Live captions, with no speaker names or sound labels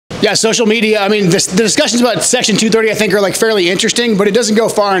Yeah, social media, I mean, the discussions about Section 230, I think, are like fairly interesting, but it doesn't go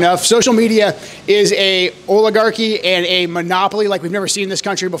far enough. Social media is a oligarchy and a monopoly like we've never seen in this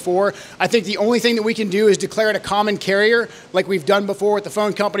country before. I think the only thing that we can do is declare it a common carrier like we've done before with the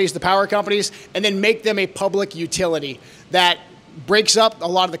phone companies, the power companies, and then make them a public utility that breaks up a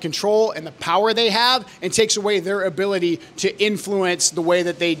lot of the control and the power they have and takes away their ability to influence the way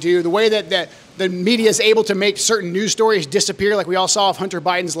that they do, the way that the media is able to make certain news stories disappear, like we all saw of Hunter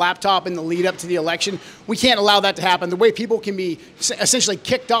Biden's laptop in the lead up to the election. We can't allow that to happen. The way people can be essentially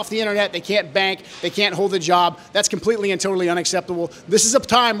kicked off the internet, they can't bank, they can't hold a job, that's completely and totally unacceptable. This is a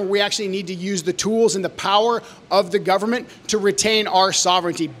time where we actually need to use the tools and the power of the government to retain our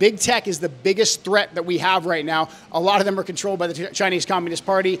sovereignty. Big tech is the biggest threat that we have right now. A lot of them are controlled by the Chinese Communist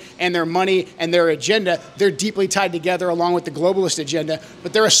Party and their money and their agenda. They're deeply tied together along with the globalist agenda,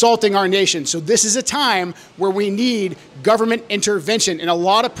 but they're assaulting our nation. So this is a time where we need government intervention, and a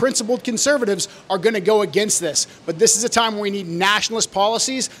lot of principled conservatives are going to go against this. But this is a time where we need nationalist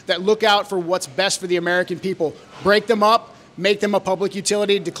policies that look out for what's best for the American people. Break them up, make them a public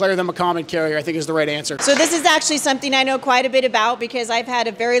utility, declare them a common carrier, I think is the right answer. So this is actually something I know quite a bit about because I've had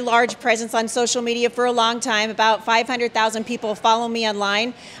a very large presence on social media for a long time. About 500,000 people follow me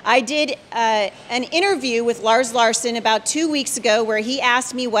online. I did an interview with Lars Larson about 2 weeks ago where he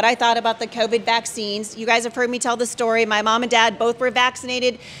asked me what I thought about the COVID vaccines. You guys have heard me tell the story. My mom and dad both were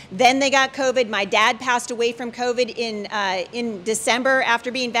vaccinated. Then they got COVID. My dad passed away from COVID in December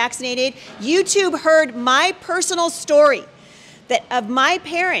after being vaccinated. YouTube heard my personal story of my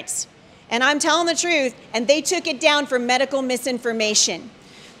parents, and I'm telling the truth, and they took it down for medical misinformation.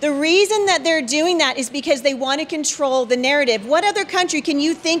 The reason that they're doing that is because they want to control the narrative. What other country can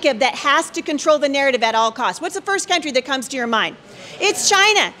you think of that has to control the narrative at all costs? What's the first country that comes to your mind? It's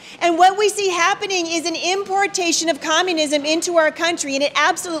China. And what we see happening is an importation of communism into our country, and it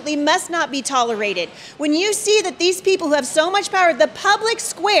absolutely must not be tolerated. When you see that these people who have so much power, the public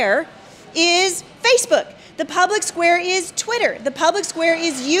square is Facebook. The public square is Twitter. The public square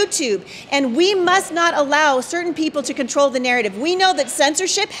is YouTube. And we must not allow certain people to control the narrative. We know that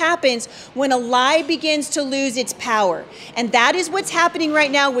censorship happens when a lie begins to lose its power. And that is what's happening right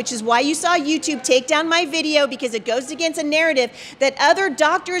now, which is why you saw YouTube take down my video, because it goes against a narrative that other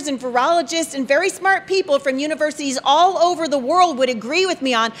doctors and virologists and very smart people from universities all over the world would agree with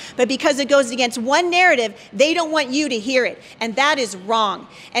me on. But because it goes against one narrative, they don't want you to hear it. And that is wrong.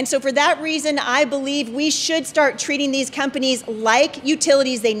 And so for that reason, I believe we should start treating these companies like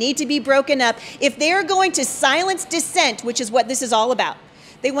utilities. They need to be broken up. If they're going to silence dissent, which is what this is all about,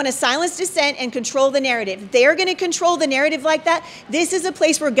 they want to silence dissent and control the narrative. If they're going to control the narrative like that, this is a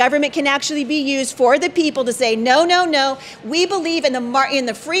place where government can actually be used for the people to say, no, no, no. We believe in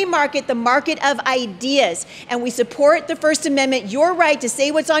the free market, the market of ideas, and we support the First Amendment, your right to say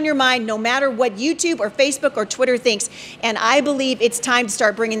what's on your mind, no matter what YouTube or Facebook or Twitter thinks. And I believe it's time to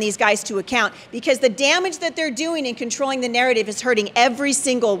start bringing these guys to account, because the damage that they're doing in controlling the narrative is hurting every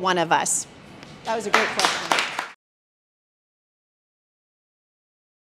single one of us. That was a great question.